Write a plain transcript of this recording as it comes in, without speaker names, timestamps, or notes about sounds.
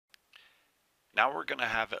Now we're going to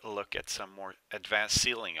have a look at some more advanced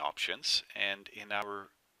ceiling options. And in our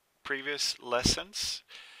previous lessons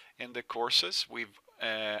in the courses, we've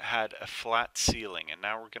had a flat ceiling, and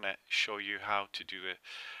now we're going to show you how to do a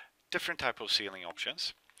different type of ceiling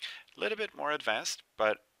options. A little bit more advanced,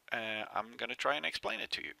 but I'm going to try and explain it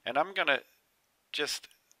to you. And I'm going to just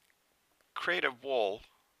create a wall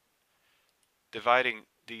dividing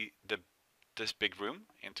this big room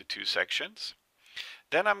into two sections.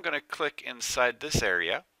 Then I'm going to click inside this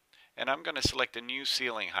area and I'm going to select a new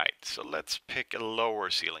ceiling height. So let's pick a lower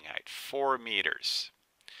ceiling height, 4 meters.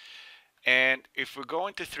 And if we go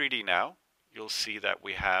into 3D now, you'll see that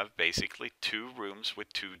we have basically two rooms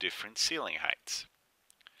with two different ceiling heights.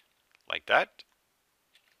 Like that.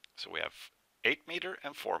 So we have 8 meter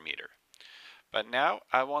and 4 meter. But now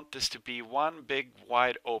I want this to be one big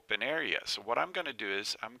wide open area. So what I'm going to do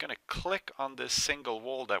is I'm going to click on this single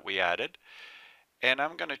wall that we added, and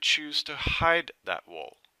I'm going to choose to hide that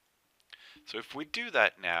wall. So if we do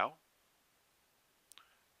that now,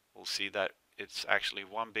 we'll see that it's actually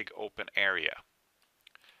one big open area.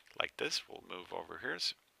 Like this, we'll move over here.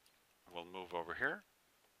 So we'll move over here.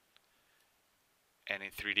 And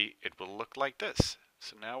in 3D, it will look like this.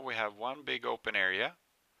 So now we have one big open area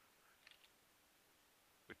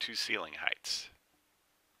with two ceiling heights.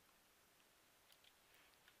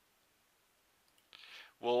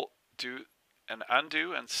 We'll do an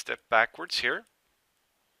undo and step backwards here.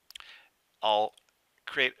 I'll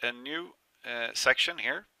create a new section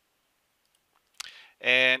here.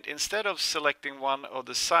 And instead of selecting one of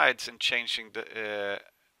the sides and changing the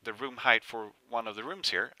room height for one of the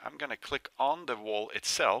rooms here, I'm going to click on the wall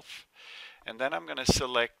itself. And then I'm going to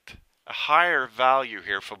select a higher value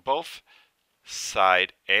here for both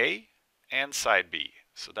side A and side B.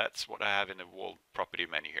 So that's what I have in the wall property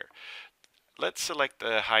menu here. Let's select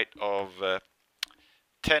the height of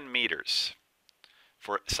 10 meters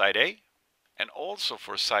for side A and also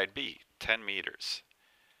for side B, 10 meters.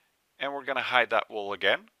 And we're going to hide that wall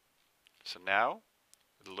again. So now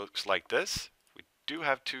it looks like this. We do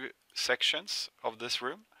have two sections of this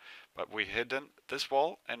room, but we hidden this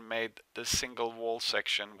wall and made this single wall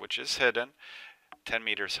section, which is hidden, 10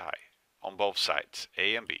 meters high on both sides,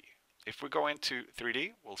 A and B. If we go into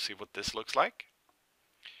 3D, we'll see what this looks like.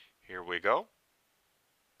 Here we go.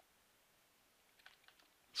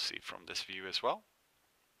 See from this view as well.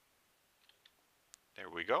 There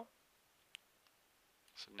we go.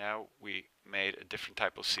 So now we made a different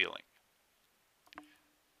type of ceiling.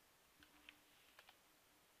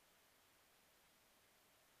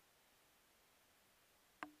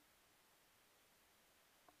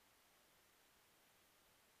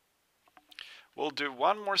 We'll do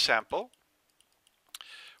one more sample.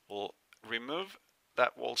 We'll remove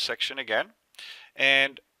that wall section again.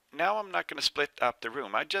 And now I'm not going to split up the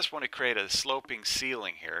room. I just want to create a sloping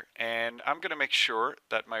ceiling here. And I'm going to make sure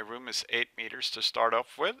that my room is 8 meters to start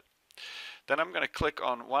off with. Then I'm going to click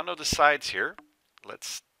on one of the sides here.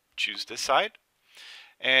 Let's choose this side.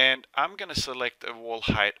 And I'm going to select a wall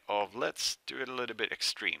height of, let's do it a little bit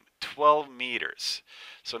extreme, 12 meters.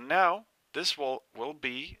 So now this wall will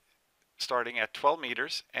be starting at 12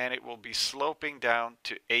 meters and it will be sloping down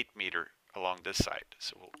to 8 meters along this side.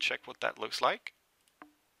 So we'll check what that looks like.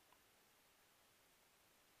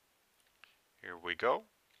 Here we go.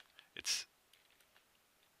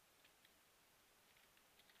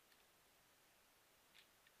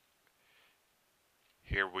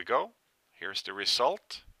 Here we go. Here's the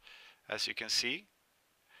result. As you can see,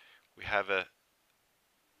 we have a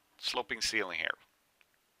sloping ceiling here.